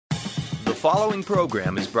The following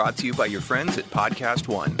program is brought to you by your friends at Podcast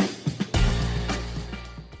One.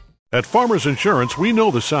 At Farmers Insurance, we know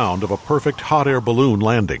the sound of a perfect hot air balloon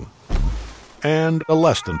landing. And a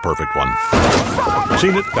less than perfect one.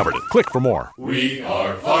 Seen it, covered it. Click for more. We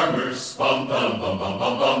are farmers. Bum, bum, bum, bum,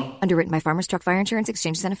 bum, bum. Underwritten by Farmers Truck Fire Insurance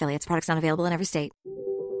Exchanges and Affiliates. Products not available in every state.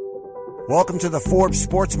 Welcome to the Forbes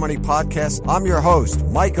Sports Money Podcast. I'm your host,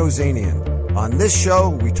 Mike Ozanian. On this show,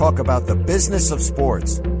 we talk about the business of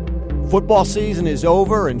sports. Football season is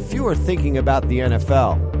over and few are thinking about the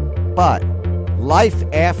NFL. But life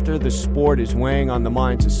after the sport is weighing on the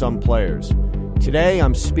minds of some players. Today,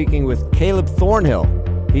 I'm speaking with Kaleb Thornhill.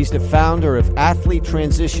 He's the founder of Athlete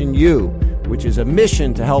Transition U, which is a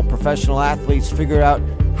mission to help professional athletes figure out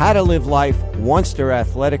how to live life once their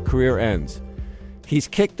athletic career ends. He's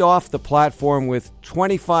kicked off the platform with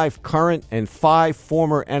 25 current and 5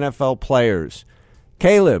 former NFL players.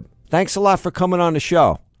 Kaleb, thanks a lot for coming on the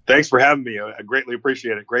show. Thanks for having me. I greatly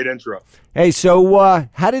appreciate it. Great intro. Hey, so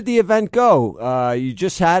how did the event go? You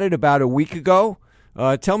just had it about a week ago.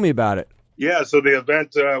 Tell me about it. Yeah, so the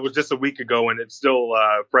event was just a week ago, and it's still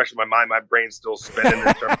fresh in my mind. My brain's still spinning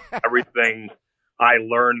in terms of everything I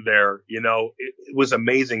learned there. You know, it was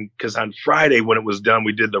amazing because on Friday when it was done,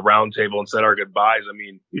 we did the roundtable and said our goodbyes. I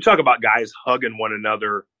mean, you talk about guys hugging one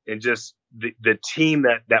another and just the team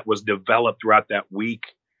that was developed throughout that week,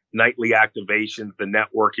 nightly activations, the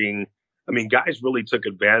networking. I mean, guys really took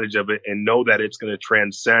advantage of it and know that it's going to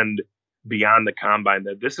transcend beyond the combine,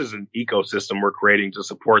 that this is an ecosystem we're creating to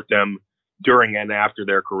support them during and after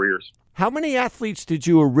their careers. How many athletes did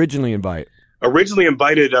you originally invite? Originally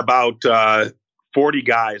invited about 40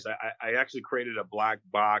 guys. I actually created a black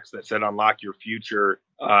box that said "Unlock Your Future,"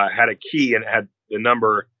 had a key and it had the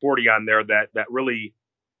number 40 on there that really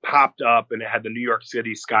popped up, and it had the New York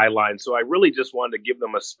City skyline. So I really just wanted to give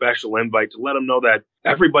them a special invite to let them know that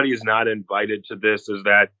everybody is not invited to this, is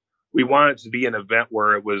that we want it to be an event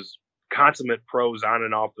where it was consummate pros on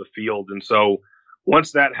and off the field. And so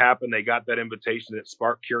once that happened, they got that invitation. It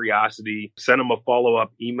sparked curiosity, sent them a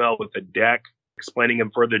follow-up email with a deck explaining in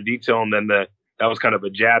further detail. And then that was kind of a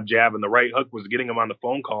jab. And the right hook was getting them on the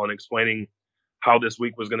phone call and explaining how this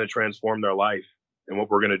week was going to transform their life and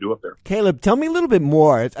what we're going to do up there. Kaleb, tell me a little bit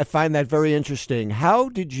more. I find that very interesting. How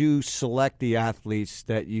did you select the athletes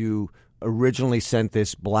that you originally sent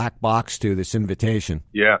this black box to, this invitation?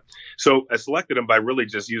 Yeah. So I selected them by really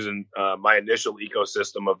just using my initial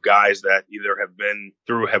ecosystem of guys that either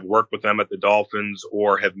have worked with them at the Dolphins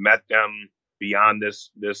or have met them beyond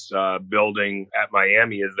this building at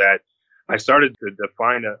Miami. Is that I started to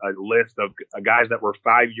define a list of guys that were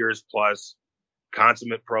 5 years plus,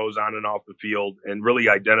 consummate pros on and off the field, and really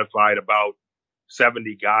identified about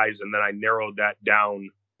 70 guys. And then I narrowed that down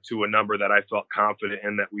to a number that I felt confident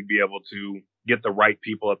in, that we'd be able to get the right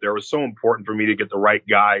people up there. It was so important for me to get the right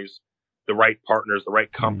guys, the right partners, the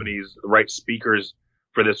right companies, the right speakers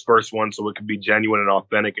for this first one, so it could be genuine and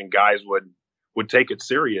authentic and guys would take it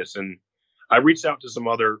serious. And I reached out to some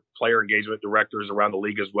other player engagement directors around the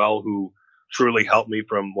league as well, who truly helped me,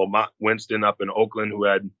 from Lamont Winston up in Oakland, who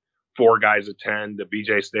had 4 guys attend, to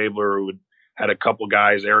BJ Stabler, who had a couple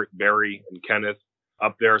guys, Eric Berry and Kenneth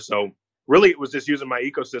up there. So really, it was just using my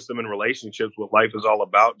ecosystem and relationships, what life is all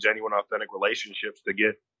about, genuine, authentic relationships, to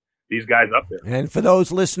get these guys up there. And for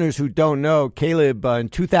those listeners who don't know, Kaleb in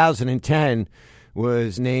 2010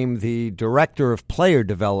 was named the Director of Player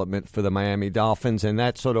Development for the Miami Dolphins, and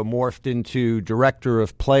that sort of morphed into Director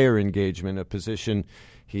of Player Engagement, a position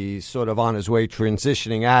he's sort of on his way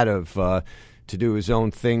transitioning out of to do his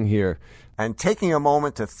own thing here. And taking a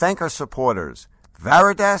moment to thank our supporters,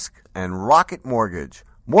 Varidesk and Rocket Mortgage.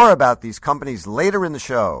 More about these companies later in the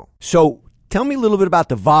show. So tell me a little bit about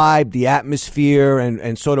the vibe, the atmosphere,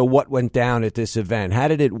 and sort of what went down at this event. How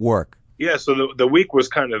did it work? Yeah, so the week was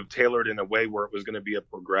kind of tailored in a way where it was going to be a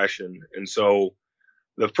progression. And so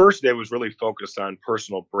the first day was really focused on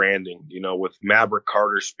personal branding, you know, with Maverick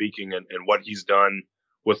Carter speaking and what he's done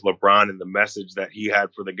with LeBron and the message that he had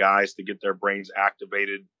for the guys to get their brains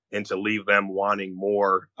activated and to leave them wanting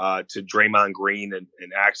more, to Draymond Green and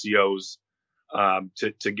Axios,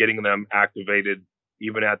 to getting them activated,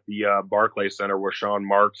 even at the Barclays Center, where Sean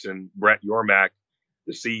Marks and Brett Yormack,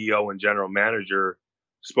 the CEO and general manager,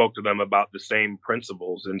 spoke to them about the same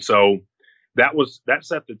principles. And so that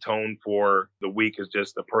set the tone for the week, is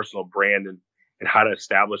just the personal brand and how to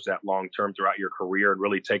establish that long term throughout your career and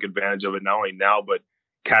really take advantage of it, not only now, but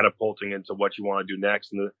catapulting into what you want to do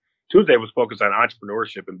next. And the Tuesday was focused on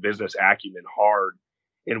entrepreneurship and business acumen hard.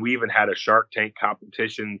 And we even had a Shark Tank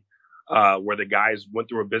competition where the guys went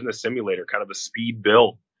through a business simulator, kind of a speed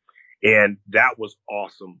build. And that was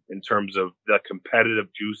awesome in terms of the competitive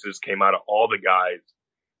juices came out of all the guys.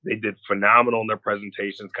 They did phenomenal in their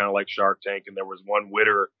presentations, kind of like Shark Tank. And there was one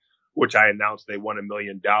winner, which I announced they won $1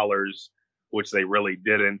 million, which they really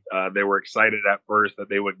didn't. They were excited at first that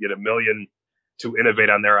they would get $1 million to innovate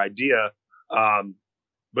on their idea.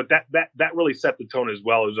 But that really set the tone as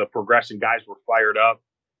well. It was a progression. Guys were fired up.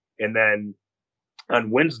 And then on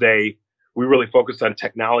Wednesday, we really focused on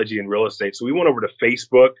technology and real estate. So we went over to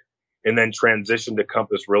Facebook and then transitioned to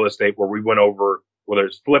Compass Real Estate, where we went over whether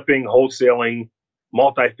it's flipping, wholesaling,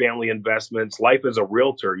 multifamily investments, life as a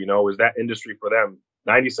realtor, is that industry for them?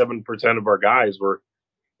 97% of our guys were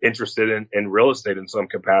interested in real estate in some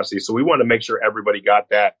capacity. So we wanted to make sure everybody got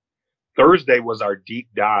that. Thursday was our deep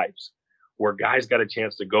dives, where guys got a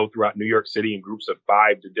chance to go throughout New York City in groups of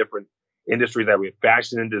 5 to different industries that we had.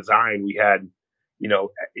 Fashion and design. We had,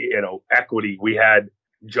 equity. We had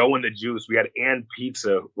Joe and the Juice. We had And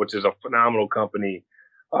Pizza, which is a phenomenal company.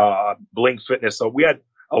 Blink Fitness. So we had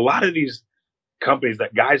a lot of these companies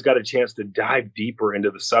that guys got a chance to dive deeper into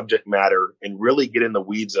the subject matter and really get in the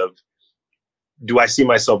weeds of, do I see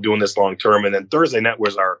myself doing this long term? And then Thursday night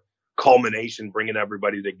was our culmination, bringing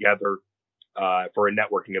everybody together for a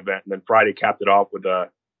networking event. And then Friday capped it off with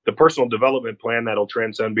the personal development plan that'll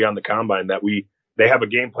transcend beyond the combine, that they have a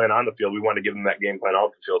game plan on the field. We want to give them that game plan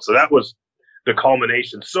off the field. So that was the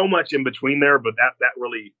culmination. So much in between there, but that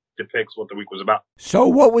really depicts what the week was about. So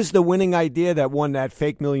what was the winning idea that won that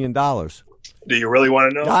fake $1 million? Do you really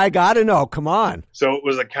want to know? I got to know. Come on. So it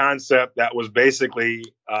was a concept that was basically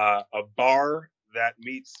a bar that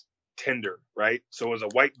meets Tinder, right? So it was a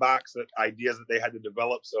white box ideas that they had to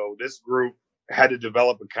develop. So this group had to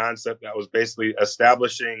develop a concept that was basically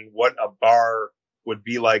establishing what a bar would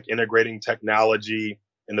be like, integrating technology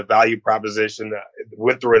and the value proposition. It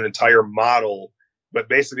went through an entire model, but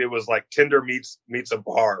basically it was like Tinder meets a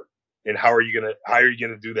bar, and how are you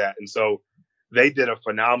gonna do that? And so they did a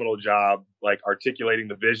phenomenal job, like articulating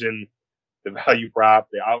the vision, the value prop,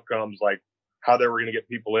 the outcomes, like how they were going to get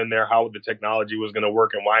people in there, how the technology was going to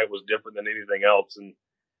work, and why it was different than anything else. And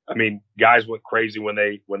I mean, guys went crazy when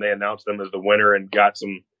they announced them as the winner, and got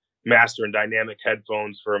some Master and Dynamic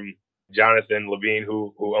headphones from Jonathan Levine,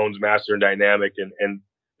 who owns Master and Dynamic, and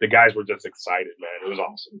the guys were just excited, man. It was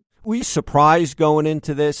awesome. Were you surprised going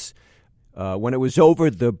into this when it was over,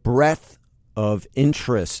 the breadth of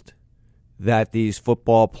interest that these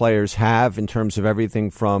football players have in terms of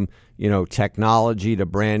everything from, technology to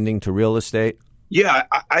branding to real estate? Yeah,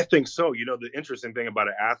 I think so. The interesting thing about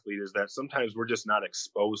an athlete is that sometimes we're just not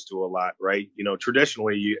exposed to a lot, right?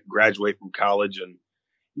 Traditionally you graduate from college and,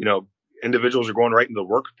 individuals are going right into the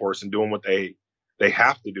workforce and doing what they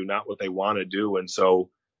have to do, not what they want to do. And so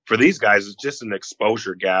for these guys, it's just an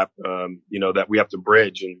exposure gap, that we have to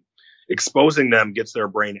bridge, and exposing them gets their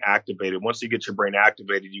brain activated. Once you get your brain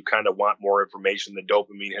activated, you kind of want more information. The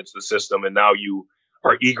dopamine hits the system, and now you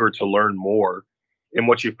are eager to learn more. And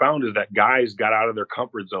what you found is that guys got out of their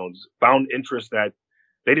comfort zones, found interests that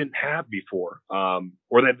they didn't have before,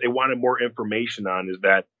 or that they wanted more information on, is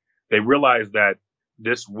that they realized that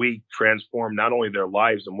this week transformed not only their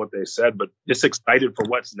lives and what they said, but just excited for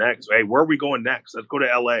what's next. Hey, where are we going next? Let's go to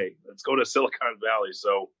LA. Let's go to Silicon Valley.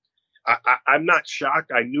 So I'm not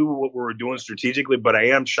shocked. I knew what we were doing strategically, but I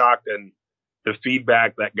am shocked in the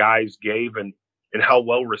feedback that guys gave and how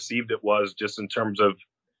well received it was, just in terms of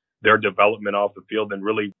their development off the field and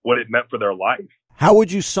really what it meant for their life. How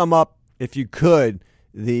would you sum up, if you could,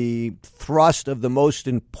 the thrust of the most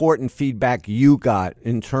important feedback you got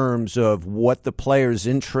in terms of what the players'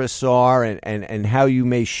 interests are and how you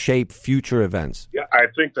may shape future events? Yeah, I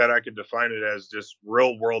think that I could define it as just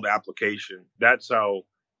real world application. That's how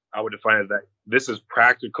I would define it, that this is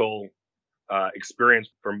practical experience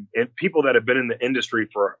from people that have been in the industry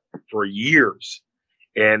for years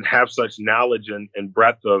and have such knowledge and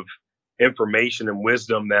breadth of information and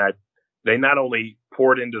wisdom that they not only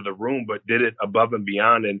poured into the room, but did it above and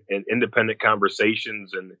beyond in independent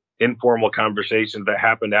conversations and informal conversations that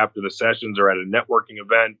happened after the sessions or at a networking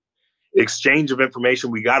event. Exchange of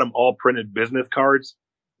information. We got them all printed business cards.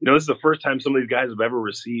 This is the first time some of these guys have ever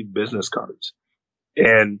received business cards.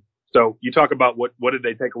 And so you talk about what did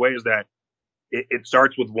they take away, is that it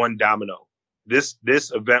starts with one domino. This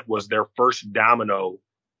event was their first domino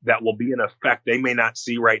that will be in effect. They may not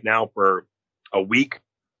see right now for a week,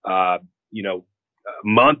 a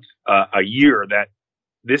month, a year, that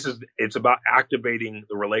it's about activating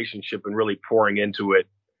the relationship and really pouring into it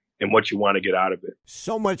and what you want to get out of it.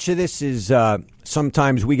 So much of this is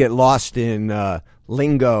sometimes we get lost in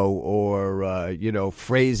lingo or,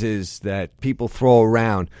 phrases that people throw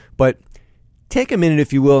around. But take a minute,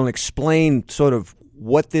 if you will, and explain sort of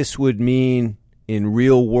what this would mean in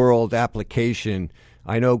real world application.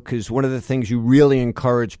 I know because one of the things you really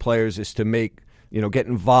encourage players is to get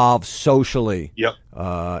involved socially. Yep.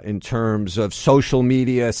 In terms of social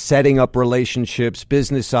media, setting up relationships,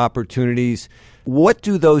 business opportunities. What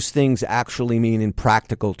do those things actually mean in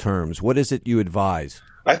practical terms? What is it you advise?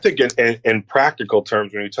 I think in practical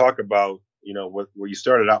terms, when you talk about, where you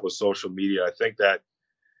started out with social media, I think that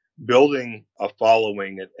building a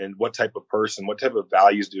following and what type of person, what type of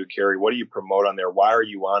values do you carry? What do you promote on there? Why are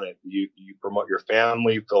you on it? You promote your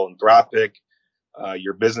family, philanthropic,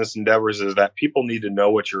 your business endeavors, is that people need to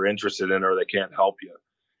know what you're interested in or they can't help you.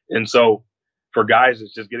 And so for guys,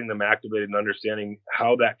 it's just getting them activated and understanding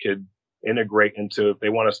how that could integrate into if they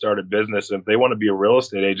want to start a business, if they want to be a real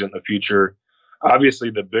estate agent in the future.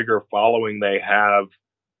 Obviously, the bigger following they have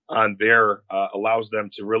on there allows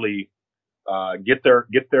them to really get their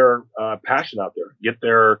passion out there. Get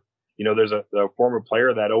their, there's a former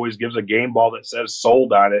player that always gives a game ball that says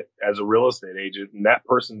sold on it as a real estate agent, and that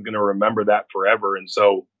person's going to remember that forever. And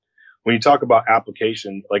so when you talk about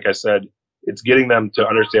application, like I said, it's getting them to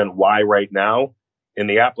understand why right now, and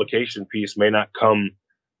the application piece may not come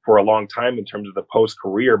for a long time in terms of the post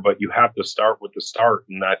career, but you have to start with the start.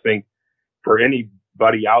 And I think for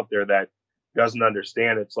anybody out there that doesn't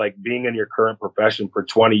understand, it's like being in your current profession for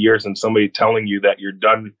 20 years and somebody telling you that you're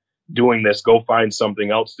done doing this, go find something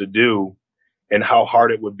else to do, and how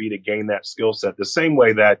hard it would be to gain that skill set. The same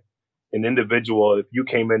way that an individual, if you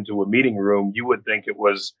came into a meeting room, you would think it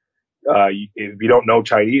was, if you don't know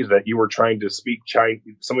Chinese, that you were trying to speak Chinese,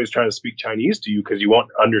 somebody's trying to speak Chinese to you because you won't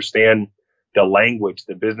understand the language,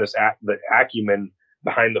 the business, the acumen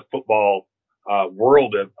behind the football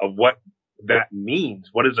world of what that means.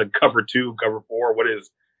 What is a cover 2, cover 4? What is,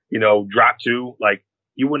 drop 2? Like,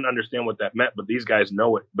 you wouldn't understand what that meant, but these guys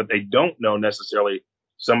know it. But they don't know necessarily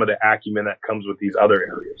some of the acumen that comes with these other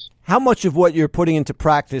areas. How much of what you're putting into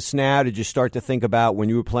practice now did you start to think about when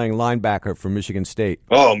you were playing linebacker for Michigan State?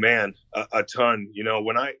 Oh man, a ton.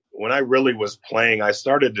 When I really was playing, I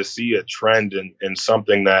started to see a trend in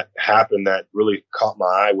something that happened that really caught my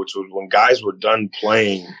eye, which was when guys were done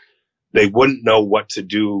playing, they wouldn't know what to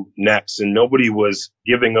do next, and nobody was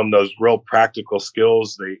giving them those real practical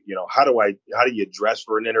skills. They, how do you dress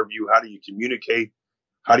for an interview? How do you communicate?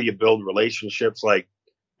 How do you build relationships? Like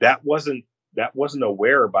that wasn't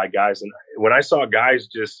aware by guys. And when I saw guys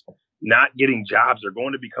just not getting jobs or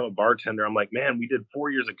going to become a bartender, I'm like, man, we did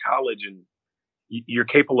 4 years of college and you're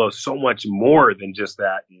capable of so much more than just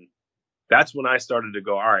that. And that's when I started to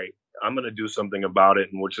go, all right, I'm going to do something about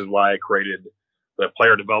it. And which is why I created the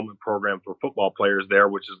player development program for football players there,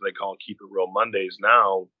 which is they call Keep It Real Mondays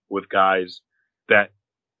now, with guys that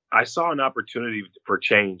I saw an opportunity for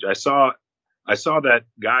change. I saw that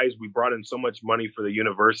guys, we brought in so much money for the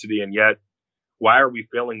university, and yet why are we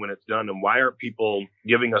failing when it's done? And why aren't people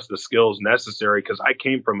giving us the skills necessary? Because I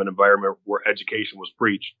came from an environment where education was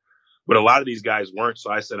preached, but a lot of these guys weren't.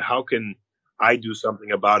 So I said, how can I do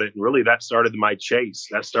something about it? And really that started my chase.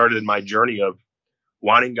 That started my journey of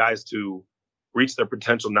wanting guys to reach their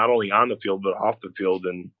potential, not only on the field, but off the field.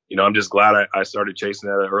 And, I'm just glad I started chasing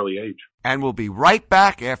that at an early age. And we'll be right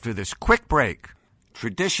back after this quick break.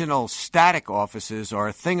 Traditional static offices are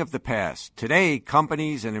a thing of the past. Today,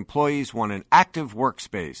 companies and employees want an active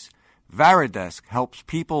workspace. Varidesk helps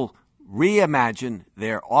people reimagine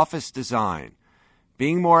their office design.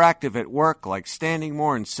 Being more active at work, like standing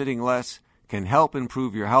more and sitting less, can help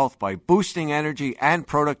improve your health by boosting energy and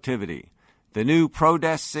productivity. The new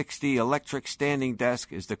ProDesk 60 electric standing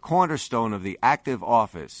desk is the cornerstone of the active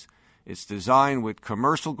office. It's designed with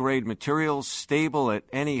commercial-grade materials, stable at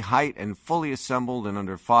any height, and fully assembled in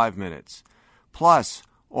under 5 minutes. Plus,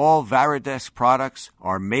 all Varidesk products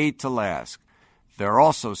are made to last. They're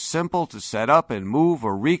also simple to set up and move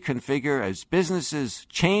or reconfigure as businesses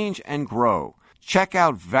change and grow. Check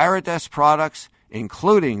out Varidesk products,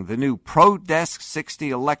 including the new ProDesk 60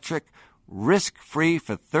 electric, risk-free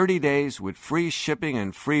for 30 days with free shipping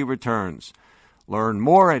and free returns. Learn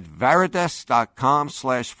more at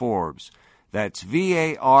varidesk.com/Forbes. That's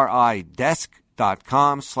VARI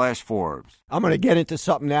desk.com/Forbes. I'm going to get into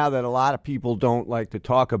something now that a lot of people don't like to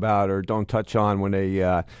talk about or don't touch on when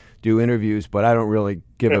they do interviews, but I don't really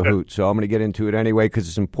give a hoot. So I'm going to get into it anyway because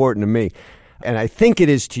it's important to me. And I think it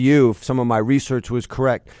is to you if some of my research was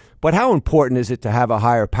correct. But how important is it to have a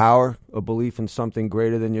higher power, a belief in something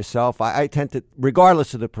greater than yourself? I tend to,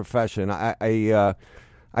 regardless of the profession,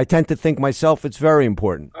 I tend to think myself it's very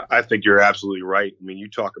important. I think you're absolutely right. I mean,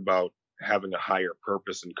 you talk about having a higher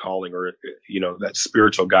purpose and calling, or, that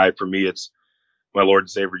spiritual guide. For me, it's my Lord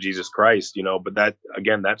and Savior, Jesus Christ, but that,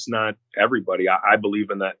 again, that's not everybody. I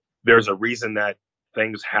believe in that. There's a reason that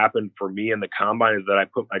things happen for me in the combine is that I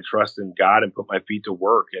put my trust in God and put my feet to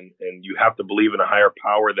work. And you have to believe in a higher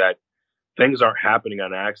power that things aren't happening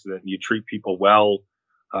on accident. You treat people well,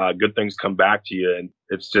 good things come back to you. And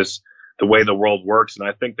it's just the way the world works. And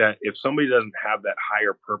I think that if somebody doesn't have that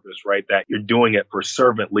higher purpose, right, that you're doing it for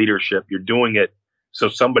servant leadership, you're doing it so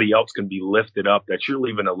somebody else can be lifted up, that you're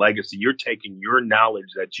leaving a legacy, you're taking your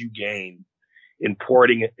knowledge that you gain and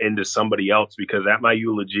pouring it into somebody else. Because at my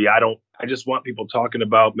eulogy, I just want people talking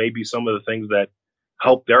about maybe some of the things that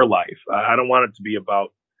help their life. I don't want it to be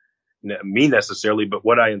about me necessarily, but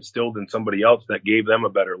what I instilled in somebody else that gave them a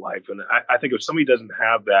better life. And I think if somebody doesn't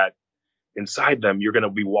have that inside them, you're going to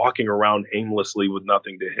be walking around aimlessly with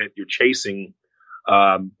nothing to hit. You're chasing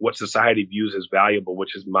what society views as valuable,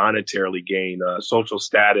 which is monetarily gain, social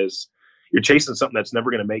status. You're chasing something that's never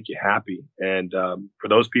going to make you happy. And for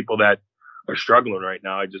those people that are struggling right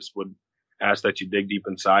now, I just would ask that you dig deep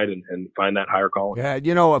inside and find that higher calling.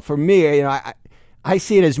 Yeah, for me, I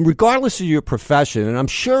see it as, regardless of your profession, and I'm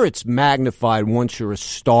sure it's magnified once you're a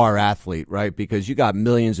star athlete, right? Because you got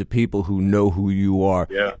millions of people who know who you are.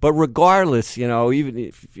 Yeah. But regardless,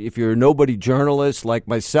 even if you're a nobody journalist like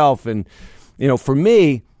myself, and for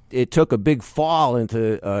me, it took a big fall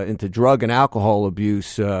into drug and alcohol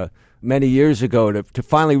abuse many years ago to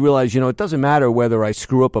finally realize, it doesn't matter whether I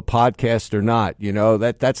screw up a podcast or not.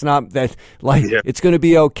 That's not that, like, yeah. It's going to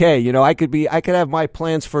be okay. I could have my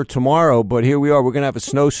plans for tomorrow, but here we are. We're going to have a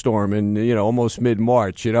snowstorm in almost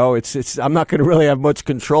mid-March. It's I'm not going to really have much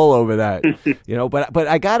control over that. But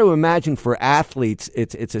I got to imagine for athletes,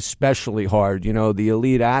 it's especially hard. The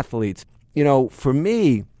elite athletes. For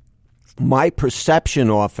me, my perception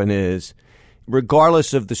often is,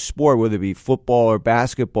 regardless of the sport, whether it be football or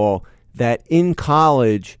basketball, that in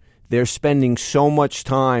college they're spending so much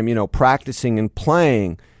time, practicing and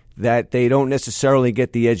playing, that they don't necessarily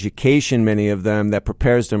get the education, many of them, that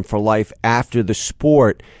prepares them for life after the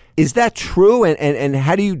sport. Is that true? And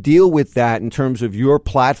how do you deal with that in terms of your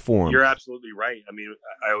platform? You're absolutely right. I mean,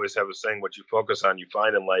 I always have a saying, what you focus on, you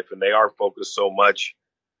find in life. And they are focused so much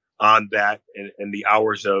on that and the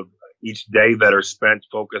hours of each day that are spent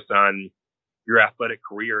focused on your athletic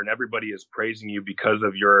career, and everybody is praising you because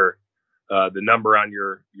of your the number on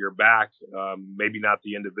your back, maybe not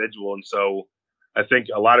the individual. And so I think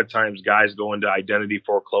a lot of times guys go into identity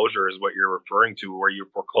foreclosure, is what you're referring to, where you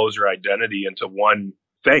foreclose your identity into one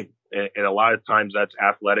thing. And a lot of times that's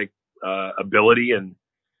athletic ability, and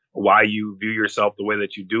why you view yourself the way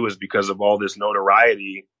that you do is because of all this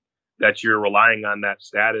notoriety that you're relying on, that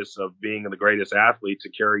status of being the greatest athlete to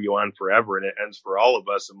carry you on forever. And it ends for all of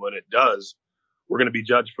us. And when it does, we're going to be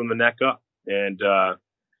judged from the neck up. And,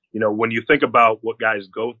 when you think about what guys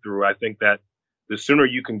go through, I think that the sooner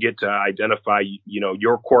you can get to identify,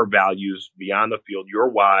 your core values beyond the field, your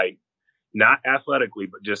why, not athletically,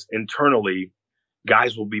 but just internally,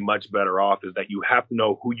 guys will be much better off. Is that you have to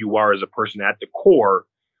know who you are as a person at the core.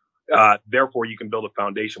 Therefore, you can build a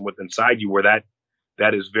foundation within inside you where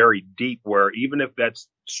that is very deep, where even if that's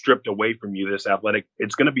stripped away from you, this athletic,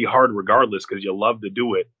 it's going to be hard regardless, because you love to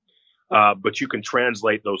do it. But you can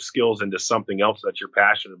translate those skills into something else that you're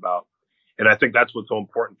passionate about. And I think that's what's so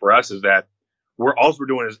important for us, is that all we're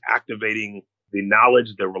doing is activating the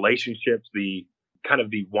knowledge, the relationships, the kind of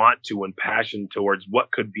the want to and passion towards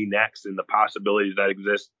what could be next and the possibilities that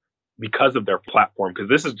exist because of their platform. Because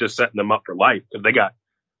this is just setting them up for life, because they got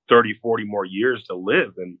 30, 40 more years to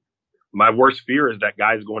live. And my worst fear is that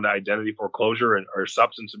guys go into identity foreclosure or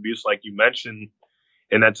substance abuse, like you mentioned,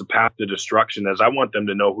 and that's a path to destruction, as I want them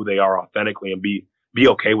to know who they are authentically and be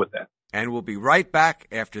okay with that. And we'll be right back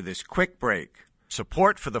after this quick break.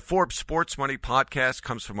 Support for the Forbes Sports Money podcast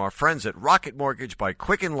comes from our friends at Rocket Mortgage by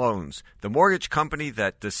Quicken Loans, the mortgage company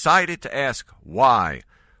that decided to ask why.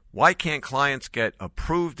 Why can't clients get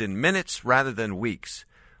approved in minutes rather than weeks?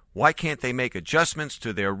 Why can't they make adjustments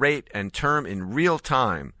to their rate and term in real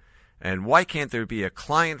time? And why can't there be a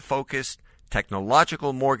client-focused,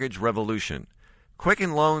 technological mortgage revolution?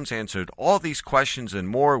 Quicken Loans answered all these questions and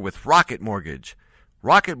more with Rocket Mortgage.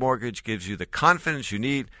 Rocket Mortgage gives you the confidence you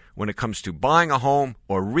need when it comes to buying a home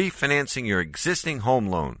or refinancing your existing home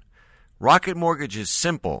loan. Rocket Mortgage is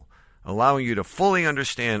simple, allowing you to fully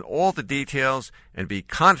understand all the details and be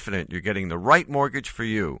confident you're getting the right mortgage for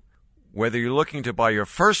you. Whether you're looking to buy your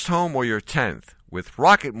first home or your 10th, with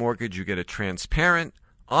Rocket Mortgage you get a transparent,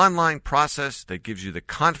 online process that gives you the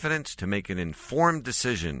confidence to make an informed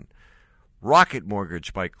decision. Rocket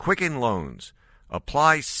Mortgage by Quicken Loans.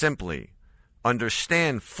 Apply simply.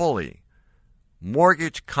 Understand fully.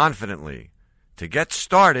 Mortgage confidently. To get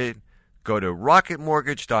started, go to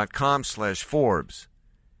rocketmortgage.com/Forbes.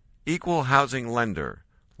 Equal housing lender.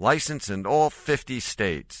 Licensed in all 50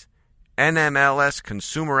 states.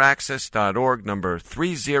 NMLSConsumerAccess.org, number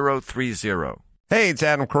 3030. Hey, it's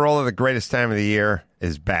Adam Carolla. The greatest time of the year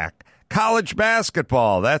is back. College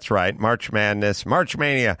basketball. That's right. March Madness, March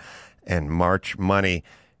Mania, and March Money.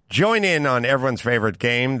 Join in on everyone's favorite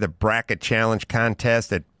game, the Bracket Challenge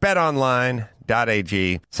contest at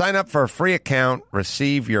betonline.ag. Sign up for a free account,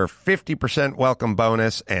 receive your 50% welcome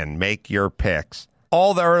bonus, and make your picks.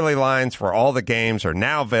 All the early lines for all the games are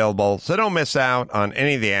now available, so don't miss out on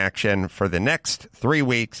any of the action for the next 3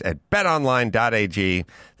 weeks at betonline.ag,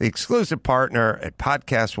 the exclusive partner at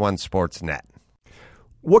Podcast One Sportsnet.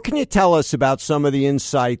 What can you tell us about some of the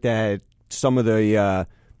insight that some of the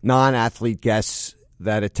non-athlete guests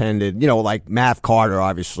that attended, like Mav Carter,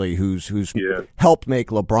 obviously, who's helped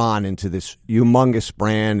make LeBron into this humongous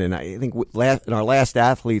brand, and I think in our last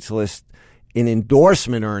athletes list, in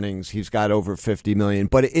endorsement earnings, he's got over $50 million.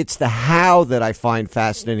 But it's the how that I find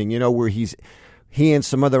fascinating. Where he and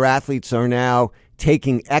some other athletes are now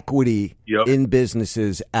taking equity in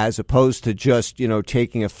businesses as opposed to just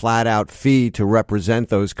taking a flat out fee to represent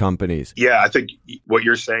those companies. Yeah, I think what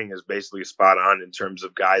you're saying is basically spot on in terms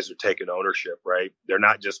of guys who are taking ownership. Right? They're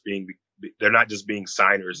not just being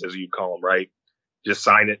signers, as you call them. Right? Just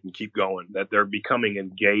sign it and keep going. That they're becoming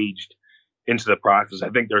engaged into the process. I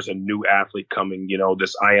think there's a new athlete coming,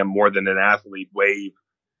 this I am more than an athlete wave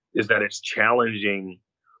is that it's challenging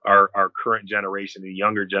our current generation, the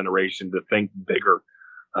younger generation, to think bigger,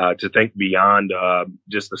 to think beyond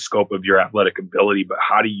just the scope of your athletic ability, but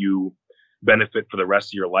how do you benefit for the rest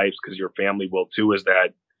of your lives, because your family will too, is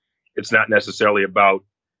that it's not necessarily about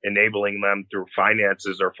enabling them through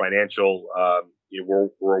finances or financial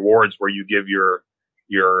rewards where you give your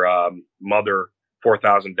mother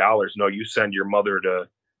 $4,000. No, you send your mother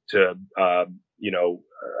to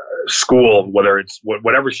school, whether it's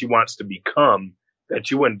whatever she wants to become,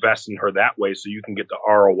 that you invest in her that way so you can get the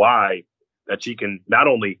ROI that she can not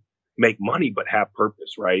only make money, but have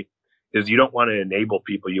purpose, right? Is you don't want to enable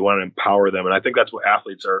people, you want to empower them. And I think that's what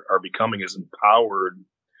athletes are becoming, is empowered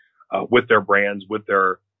with their brands, with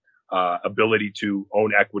their ability to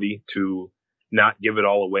own equity, to not give it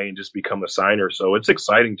all away and just become a signer. So it's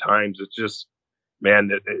exciting times. It's just,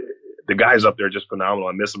 man, the guys up there are just phenomenal.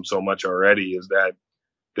 I miss them so much already, is that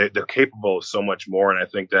they're capable of so much more. And I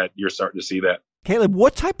think that you're starting to see that. Caleb,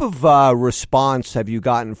 what type of response have you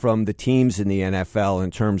gotten from the teams in the NFL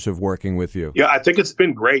in terms of working with you? Yeah, I think it's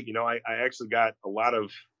been great. I actually got a lot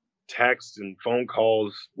of texts and phone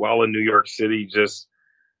calls while in New York City just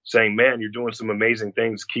saying, man, you're doing some amazing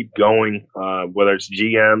things. Keep going. Whether it's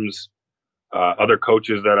GMs, other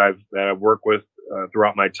coaches that I've worked with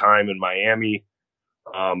throughout my time in Miami.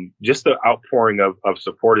 Just the outpouring of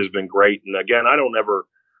support has been great. And again, I don't ever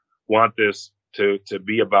want this to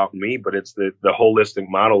be about me, but it's the holistic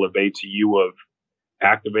model of ATU of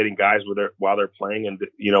activating guys while they're playing. And,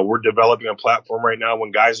 we're developing a platform right now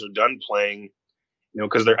when guys are done playing,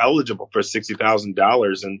 because they're eligible for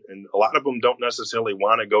 $60,000 and a lot of them don't necessarily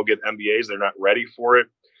want to go get MBAs. They're not ready for it,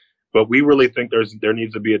 but we really think there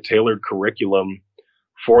needs to be a tailored curriculum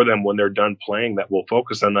for them when they're done playing that will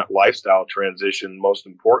focus on that lifestyle transition most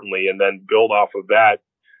importantly, and then build off of that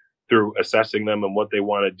through assessing them and what they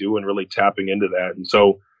want to do and really tapping into that. And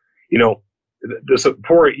so, the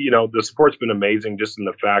support's been amazing, just in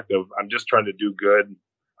the fact of I'm just trying to do good.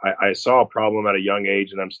 I saw a problem at a young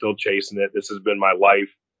age and I'm still chasing it. This has been my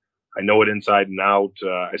life. I know it inside and out.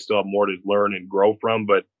 I still have more to learn and grow from,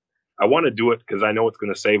 but I want to do it because I know it's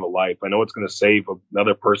going to save a life. I know it's going to save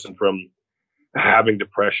another person from having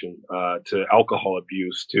depression, to alcohol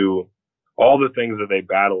abuse, to all the things that they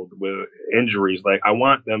battled with, injuries. Like, I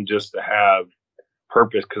want them just to have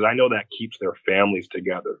purpose, because I know that keeps their families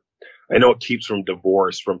together. I know it keeps from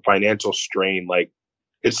divorce, from financial strain. Like,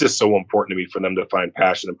 it's just so important to me for them to find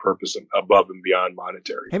passion and purpose above and beyond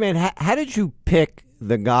monetary. Hey, man, how did you pick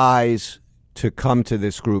the guys to come to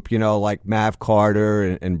this group, like Mav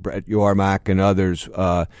Carter and Brett Yormark and others?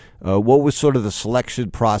 What was sort of the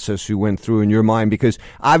selection process you went through in your mind? Because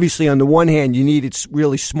obviously on the one hand, you needed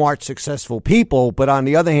really smart, successful people, but on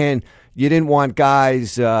the other hand, you didn't want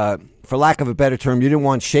guys, for lack of a better term, you didn't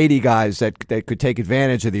want shady guys that could take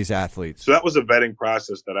advantage of these athletes. So that was a vetting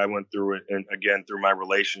process that I went through, and again, through my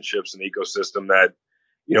relationships and ecosystem, that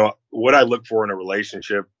what I look for in a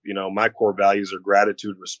relationship, my core values are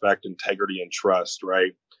gratitude, respect, integrity, and trust,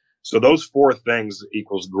 right? So those four things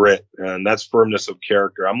equals grit, and that's firmness of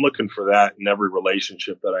character. I'm looking for that in every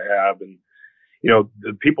relationship that I have. And,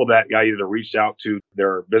 the people that I either reached out to,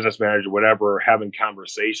 their business manager, whatever, having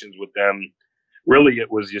conversations with them, really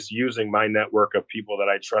it was just using my network of people that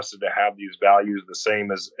I trusted to have these values the same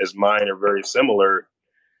as mine or very similar,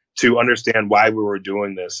 to understand why we were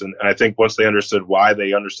doing this. And I think once they understood why,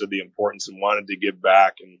 they understood the importance and wanted to give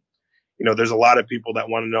back. And, there's a lot of people that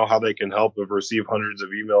want to know how they can help. I've received hundreds of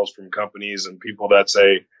emails from companies and people that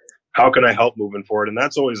say, how can I help moving forward? And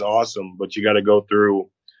that's always awesome, but you got to go through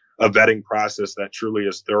a vetting process that truly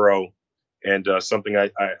is thorough, and something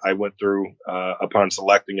I went through upon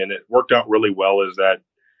selecting, and it worked out really well, is that,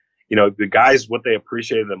 the guys, what they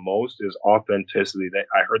appreciated the most is authenticity.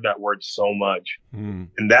 I heard that word so much.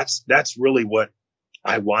 And that's really what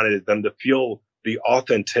I wanted them to feel, the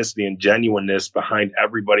authenticity and genuineness behind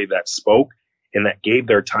everybody that spoke and that gave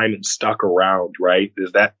their time and stuck around, right?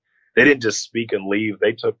 Is that they didn't just speak and leave.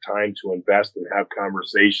 They took time to invest and have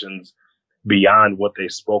conversations beyond what they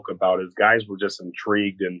spoke about. As guys were just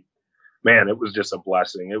intrigued, and man, it was just a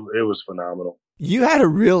blessing. It was phenomenal. You had a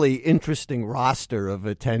really interesting roster of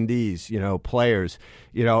attendees, players,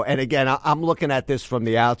 and again, I'm looking at this from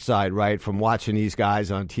the outside, right, from watching these guys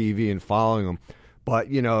on TV and following them. But,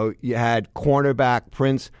 you had cornerback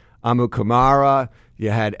Prince Amukamara,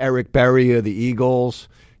 you had Eric Berry of the Eagles,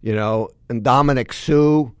 and Dominic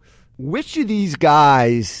Sue. Which of these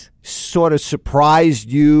guys sort of surprised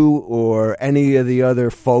you or any of the other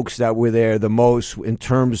folks that were there the most in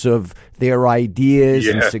terms of their ideas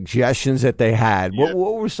and suggestions that they had? What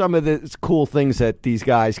were some of the cool things that these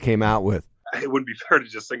guys came out with? It wouldn't be fair to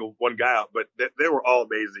just single one guy out, but they were all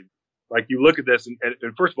amazing. Like, you look at this, and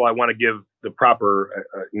first of all, I want to give the proper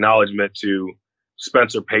acknowledgement to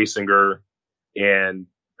Spencer Pasinger and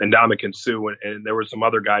Ndamukong Suh, and there were some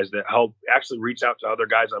other guys that helped actually reach out to other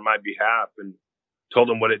guys on my behalf and told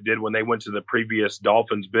them what it did when they went to the previous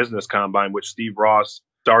Dolphins business combine, which Steve Ross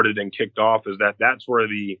started and kicked off. Is that's where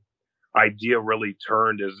the idea really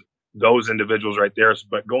turned, is those individuals right there.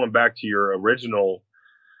 But going back to your original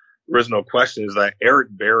question, is that Eric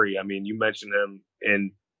Berry, I mean, you mentioned him,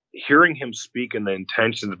 and hearing him speak and the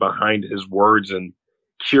intentions behind his words and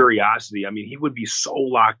curiosity, I mean, he would be so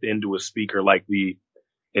locked into a speaker, like the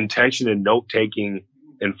intention and note taking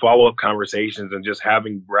and follow-up conversations, and just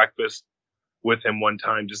having breakfast with him one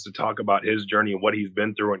time just to talk about his journey and what he's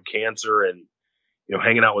been through in cancer, and,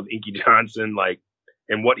 hanging out with Inky Johnson,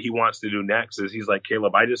 and what he wants to do next. Is he's like,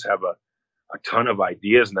 Kaleb, I just have a ton of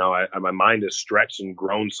ideas now. My mind is stretched and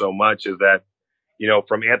grown so much, is that,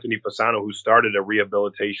 from Anthony Fasano, who started a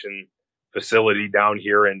rehabilitation facility down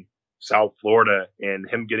here in South Florida, and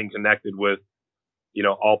him getting connected with,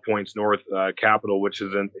 All Points North Capital, which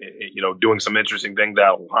is, doing some interesting things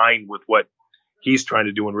that align with what he's trying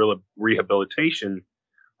to do in rehabilitation,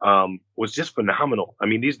 was just phenomenal. I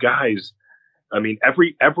mean, these guys,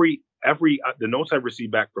 every the notes I've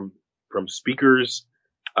received back from speakers,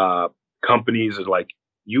 companies, is like,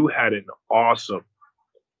 you had an awesome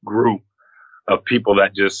group of people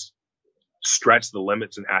that just stretched the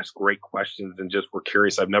limits and asked great questions and just were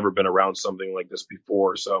curious. I've never been around something like this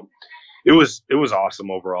before. So it was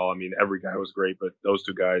awesome overall. I mean, every guy was great, but those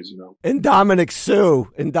two guys, And Dominic Sue,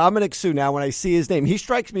 now when I see his name, he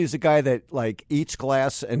strikes me as a guy that like eats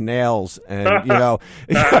glass and nails, and and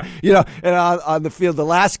on the field, the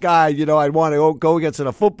last guy, I'd want to go against in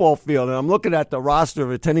a football field, and I'm looking at the roster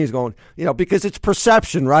of attendees going, because it's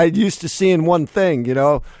perception, right? Used to seeing one thing,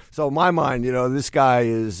 So in my mind, this guy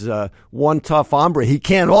is one tough hombre. He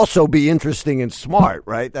can also be interesting and smart,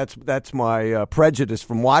 right? That's my prejudice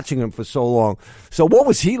from watching him for so long. So what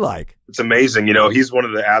was he like? It's amazing. He's one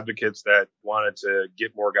of the advocates that wanted to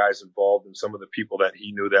get more guys involved, and some of the people that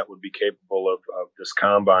he knew that would be capable of this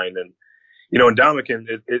combine. And, in Dominican,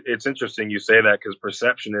 it's interesting you say that, because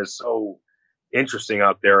perception is so interesting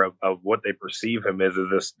out there of what they perceive him as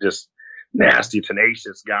this just nasty,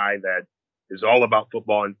 tenacious guy that is all about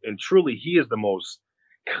football. And truly, he is the most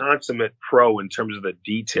consummate pro in terms of the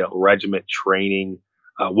detail, regiment training,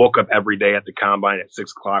 woke up every day at the combine at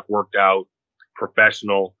 6 o'clock, worked out,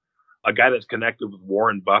 professional, a guy that's connected with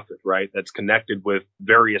Warren Buffett, right? That's connected with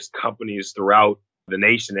various companies throughout the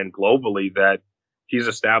nation and globally that he's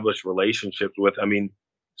established relationships with. I mean,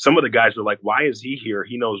 some of the guys are like, why is he here?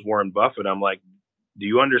 He knows Warren Buffett. I'm like, do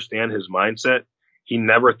you understand his mindset? He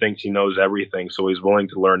never thinks he knows everything, so he's willing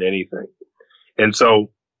to learn anything. And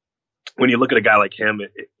so when you look at a guy like him,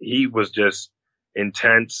 he was just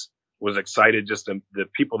intense, was excited, just the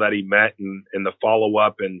people that he met and the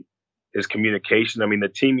follow-up and his communication. I mean, the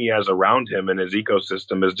team he has around him and his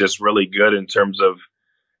ecosystem is just really good in terms of,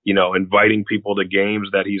 inviting people to games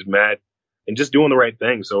that he's met and just doing the right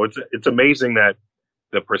thing. So it's amazing that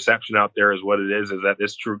the perception out there is what it is that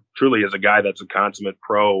this truly is a guy that's a consummate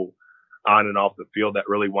pro on and off the field that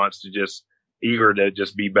really wants to just eager to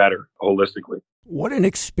just be better holistically. What an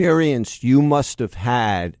experience you must have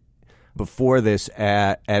had before this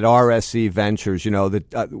at RSE Ventures,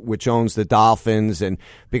 which owns the Dolphins, and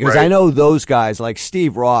because I know those guys, like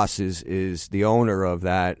Steve Ross is the owner of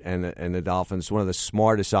that and the Dolphins, one of the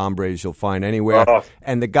smartest hombres you'll find anywhere,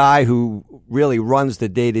 and the guy who really runs the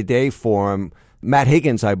day-to-day for him, Matt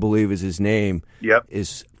Higgins, I believe is his name,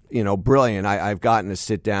 is brilliant. I've gotten to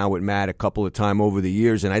sit down with Matt a couple of times over the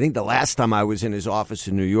years, and I think the last time I was in his office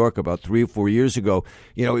in New York about 3 or 4 years ago,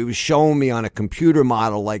 he was showing me on a computer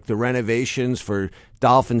model like the renovations for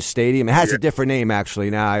Dolphin Stadium. It has a different name actually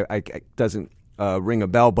now. It doesn't ring a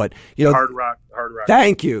bell, but Hard Rock.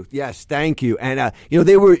 Thank you. Yes, thank you. And he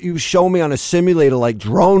was showing me on a simulator like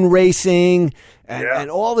drone racing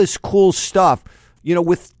and all this cool stuff.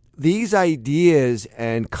 With these ideas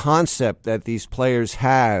and concept that these players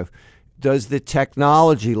have, does the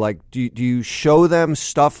technology, do you show them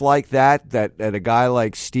stuff like that a guy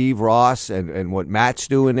like Steve Ross and what Matt's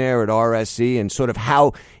doing there at RSE, and sort of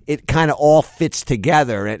how it kind of all fits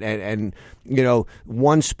together, and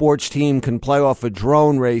one sports team can play off of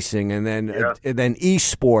drone racing and then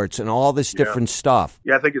esports and all this different stuff?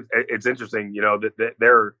 Yeah, I think it's interesting, that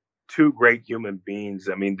they're two great human beings.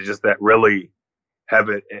 I mean, just that really have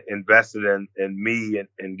invested in me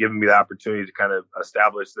and given me the opportunity to kind of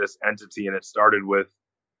establish this entity. And it started with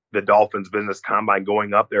the Dolphins Business Combine,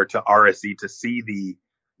 going up there to RSE to see the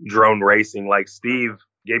drone racing. Like Steve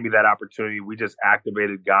gave me that opportunity. We just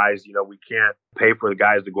activated guys. We can't pay for the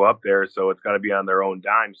guys to go up there, so it's got to be on their own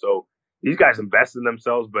dime. So these guys invest in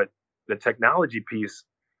themselves, but the technology piece,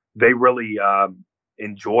 they really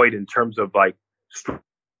enjoyed in terms of I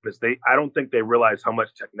don't think they realize how much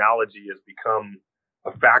technology has become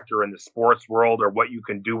a factor in the sports world, or what you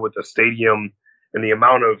can do with a stadium, and the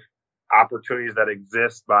amount of opportunities that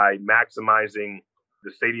exist by maximizing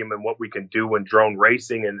the stadium and what we can do in drone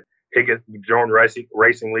racing and drone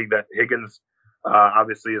racing league that Higgins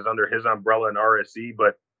obviously is under his umbrella in RSE.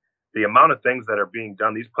 But the amount of things that are being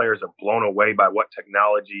done, these players are blown away by what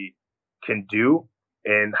technology can do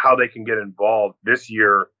and how they can get involved. This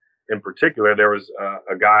year in particular, there was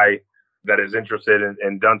a guy that is interested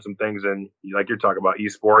and done some things in, like you're talking about,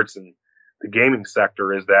 esports and the gaming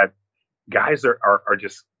sector, is that guys are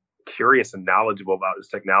just curious and knowledgeable about this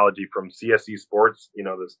technology. From CSE Sports,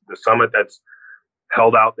 the summit that's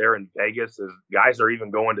held out there in Vegas, is guys are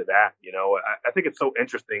even going to that. I think it's so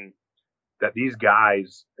interesting that these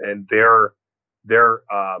guys, and they're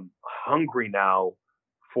hungry now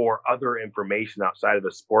for other information outside of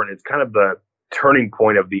the sport. And it's kind of the turning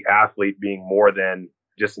point of the athlete being more than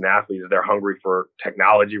just an athlete. They're hungry for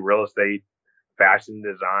technology, real estate, fashion,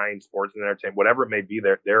 design, sports and entertainment, whatever it may be.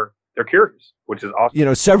 They're curious, which is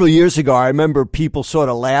awesome. Several years ago, I remember people sort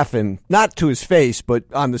of laughing, not to his face, but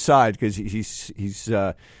on the side, because he's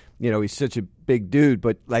such a big dude,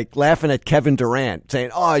 but like laughing at Kevin Durant, saying,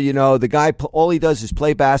 the guy, all he does is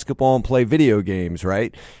play basketball and play video games,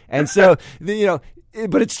 right? And so,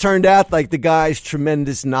 but it's turned out like the guy's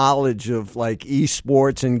tremendous knowledge of like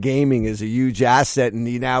esports and gaming is a huge asset, and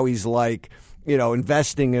now he's like,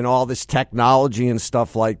 investing in all this technology and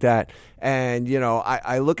stuff like that. And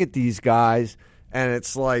I look at these guys, and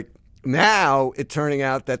it's like, now it's turning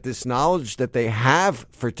out that this knowledge that they have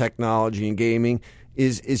for technology and gaming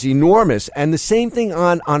is enormous. And the same thing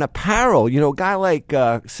on apparel. A guy like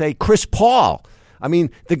say Chris Paul. I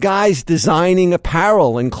mean, the guy's designing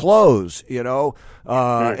apparel and clothes,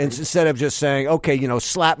 and instead of just saying, okay,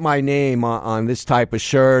 slap my name on this type of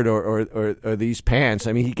shirt or these pants.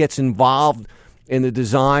 I mean, he gets involved in the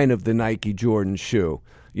design of the Nike Jordan shoe,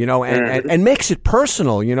 and makes it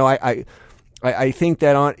personal. I think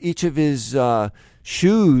that on each of his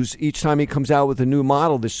shoes, each time he comes out with a new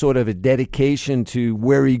model, there's sort of a dedication to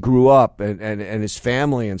where he grew up and his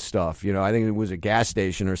family and stuff. I think it was a gas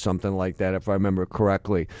station or something like that, if I remember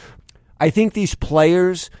correctly. I think these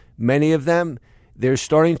players, many of them, they're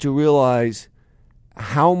starting to realize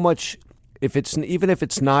how much, even if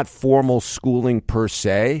it's not formal schooling per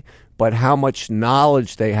se, but how much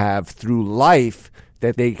knowledge they have through life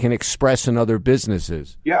that they can express in other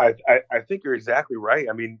businesses. Yeah, I think you're exactly right.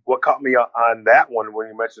 I mean, what caught me on that one when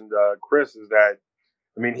you mentioned Chris is that,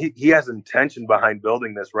 I mean, he has intention behind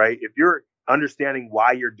building this, right? If you're understanding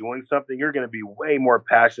why you're doing something, you're going to be way more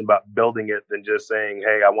passionate about building it than just saying,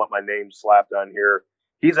 hey, I want my name slapped on here.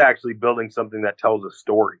 He's actually building something that tells a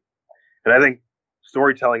story. And I think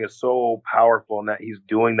storytelling is so powerful, and that he's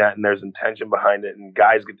doing that and there's intention behind it, and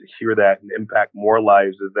guys get to hear that and impact more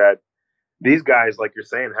lives. Is that these guys, like you're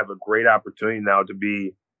saying, have a great opportunity now to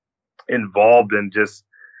be involved in just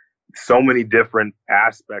so many different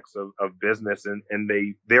aspects of business, and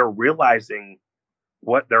they're realizing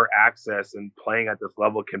what their access and playing at this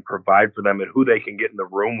level can provide for them, and who they can get in the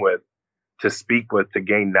room with. to speak with, to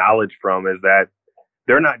gain knowledge from, is that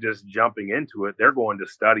they're not just jumping into it. They're going to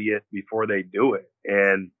study it before they do it.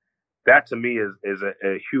 And that to me is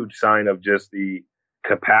a huge sign of just the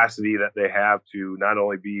capacity that they have to not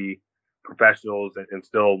only be professionals and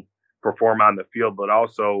still perform on the field, but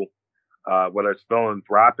also whether it's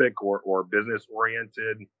philanthropic or business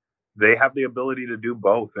oriented, they have the ability to do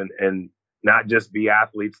both and not just be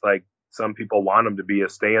athletes like some people want them to be,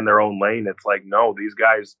 stay in their own lane. It's like, no, these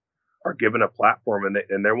guys are given a platform and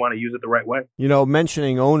they want to use it the right way.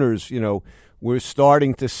 Mentioning owners, we're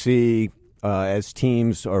starting to see as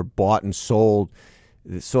teams are bought and sold,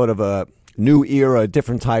 sort of a new era,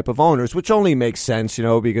 different type of owners, which only makes sense,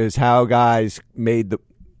 because how guys made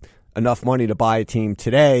enough money to buy a team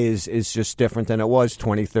today is just different than it was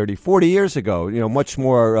 20, 30, 40 years ago. Much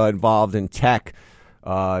more involved in tech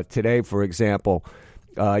today, for example.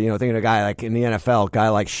 Thinking of a guy like in the NFL, a guy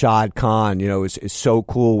like Shad Khan, is so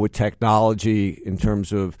cool with technology in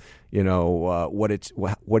terms of, how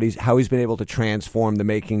he's been able to transform the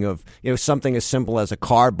making of, something as simple as a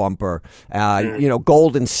car bumper.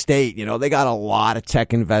 Golden State, they got a lot of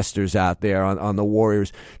tech investors out there on the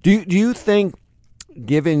Warriors. Do you think,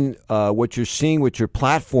 given what you're seeing with your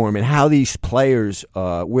platform and how these players,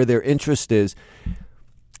 where their interest is,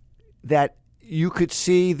 that you could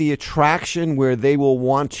see the attraction where they will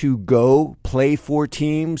want to go play for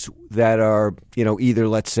teams that are, either,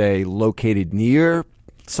 let's say, located near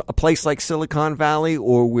a place like Silicon Valley,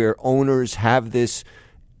 or where owners have this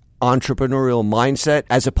entrepreneurial mindset,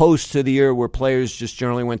 as opposed to the year where players just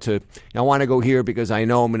generally went to, I want to go here because I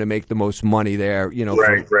know I'm going to make the most money there.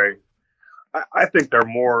 Right. I think they're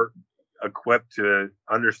more equipped to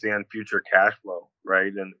understand future cash flow,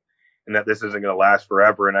 right? And that this isn't going to last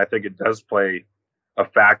forever. And I think it does play a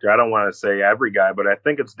factor. I don't want to say every guy, but I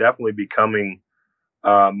think it's definitely becoming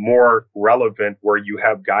more relevant, where you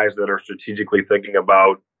have guys that are strategically thinking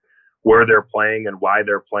about where they're playing and why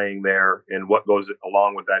they're playing there and what goes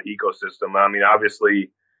along with that ecosystem. I mean,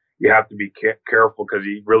 obviously you have to be careful because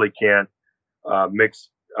you really can't mix,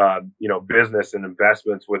 business and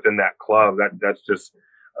investments within that club. That's just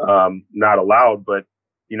not allowed. But,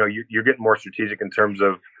 you're getting more strategic in terms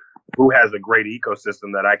of who has a great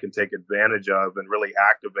ecosystem that I can take advantage of and really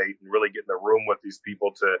activate and really get in the room with these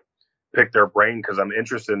people to pick their brain, because I'm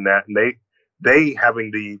interested in that. And they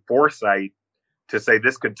having the foresight to say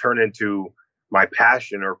this could turn into my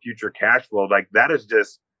passion or future cash flow, like that is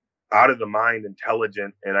just out of the mind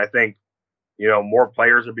intelligent. And I think, more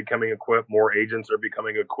players are becoming equipped, more agents are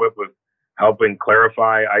becoming equipped with helping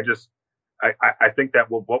clarify. I think that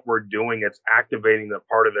what we're doing, it's activating the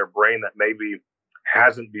part of their brain that maybe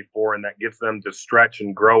hasn't before, and that gets them to stretch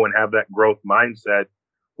and grow and have that growth mindset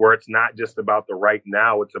where it's not just about the right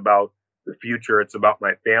now, it's about the future, it's about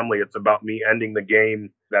my family, it's about me ending the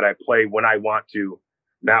game that I play when I want to,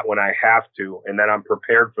 not when I have to, and that I'm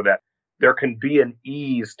prepared for that. There can be an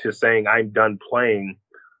ease to saying I'm done playing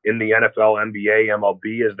in the NFL, NBA,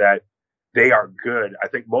 MLB, is that they are good. I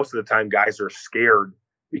think most of the time guys are scared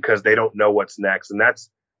because they don't know what's next, and that's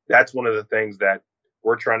one of the things that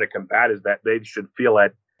we're trying to combat, is that they should feel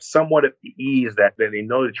at somewhat at ease, that they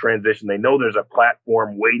know the transition. They know there's a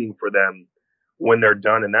platform waiting for them when they're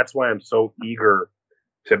done. And that's why I'm so eager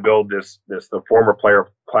to build the former player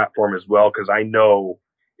platform as well, because I know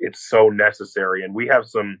it's so necessary. And we have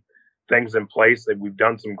some things in place that we've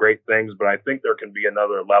done some great things, but I think there can be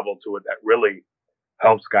another level to it that really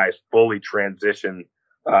helps guys fully transition,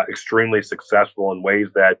 extremely successful in ways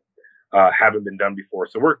that haven't been done before.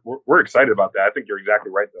 So we're excited about that. I think you're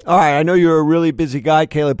exactly right, though. All right. I know you're a really busy guy,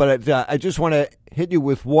 Kaleb, but I just want to hit you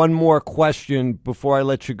with one more question before I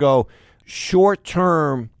let you go. Short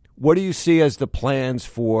term, what do you see as the plans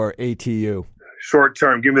for ATU? Short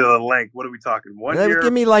term, give me the length. What are we talking? 1 year?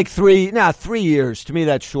 Give me like 3 years. To me,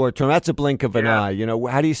 that's short term. That's a blink of an eye.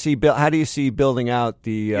 How do you see building out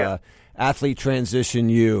the athlete transition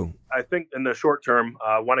U? I think in the short term,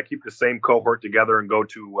 I want to keep the same cohort together and go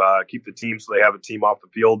to keep the team so they have a team off the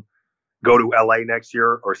field. Go to LA next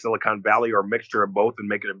year or Silicon Valley or a mixture of both and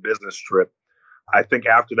make it a business trip. I think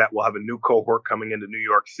after that, we'll have a new cohort coming into New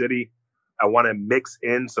York City. I want to mix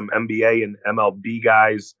in some NBA and MLB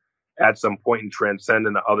guys at some point and transcend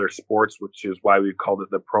into other sports, which is why we called it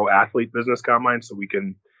the Pro Athlete Business Combine, so we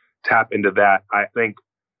can tap into that. I think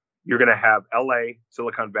you're going to have LA,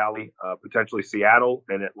 Silicon Valley, potentially Seattle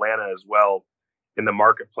and Atlanta as well in the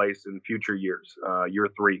marketplace in future years, year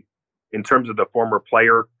 3. In terms of the former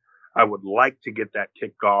player, I would like to get that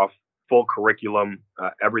kicked off, full curriculum,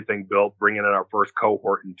 everything built, bringing in our first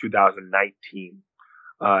cohort in 2019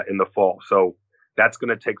 in the fall. So that's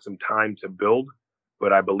going to take some time to build.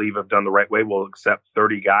 but I believe if done the right way, we'll accept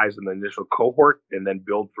 30 guys in the initial cohort and then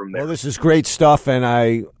build from there. Well, this is great stuff,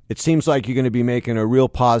 and it seems like you're going to be making a real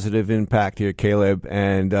positive impact here, Kaleb.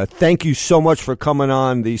 And thank you so much for coming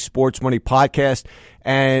on the Sports Money Podcast.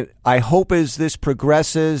 And I hope as this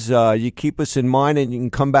progresses, you keep us in mind and you can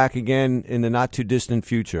come back again in the not-too-distant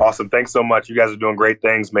future. Awesome. Thanks so much. You guys are doing great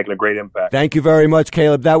things, making a great impact. Thank you very much,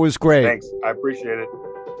 Kaleb. That was great. Thanks. I appreciate it.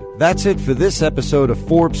 That's it for this episode of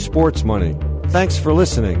Forbes Sports Money. Thanks for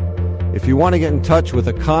listening. If you want to get in touch with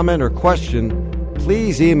a comment or question,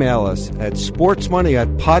 please email us at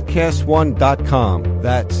sportsmoney@podcastone.com.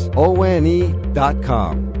 That's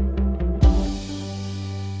ONE.com.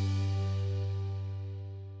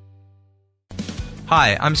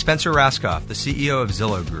 Hi, I'm Spencer Raskoff, the CEO of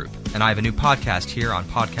Zillow Group, and I have a new podcast here on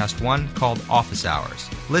Podcast One called Office Hours.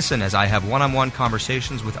 Listen as I have one-on-one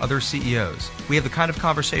conversations with other CEOs. We have the kind of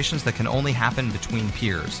conversations that can only happen between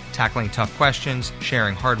peers, tackling tough questions,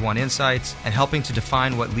 sharing hard-won insights, and helping to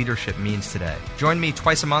define what leadership means today. Join me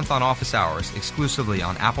twice a month on Office Hours, exclusively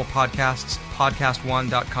on Apple Podcasts,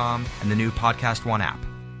 podcastone.com, and the new Podcast One app.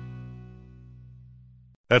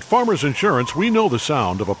 At Farmers Insurance, we know the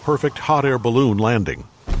sound of a perfect hot air balloon landing.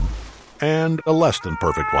 And a less than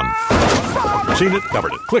perfect one. Seen it,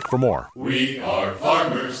 covered it. Click for more. We are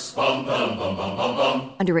farmers. Bum, bum, bum, bum, bum,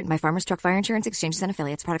 bum. Underwritten by Farmers Truck Fire Insurance Exchanges and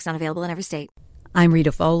Affiliates. Products not available in every state. I'm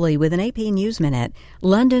Rita Foley with an AP News Minute.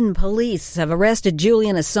 London police have arrested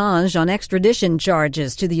Julian Assange on extradition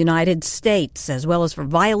charges to the United States, as well as for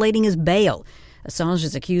violating his bail. Assange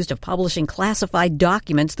is accused of publishing classified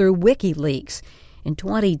documents through WikiLeaks. In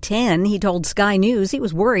 2010, he told Sky News he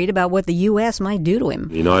was worried about what the U.S. might do to him.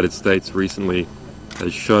 The United States recently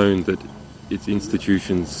has shown that its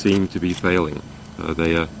institutions seem to be failing.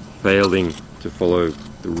 They are failing to follow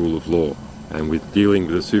the rule of law. And with dealing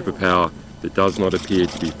with a superpower that does not appear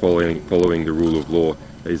to be following the rule of law,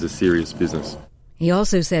 is a serious business. He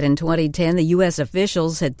also said in 2010 the U.S.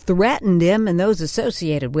 officials had threatened him and those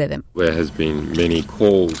associated with him. There has been many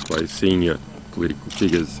calls by senior political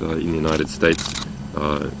figures in the United States,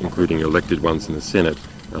 including elected ones in the Senate,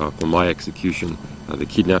 for my execution, the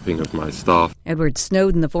kidnapping of my staff. Edward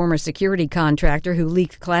Snowden, the former security contractor who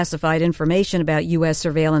leaked classified information about U.S.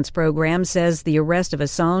 surveillance programs, says the arrest of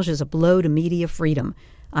Assange is a blow to media freedom.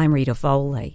 I'm Rita Foley.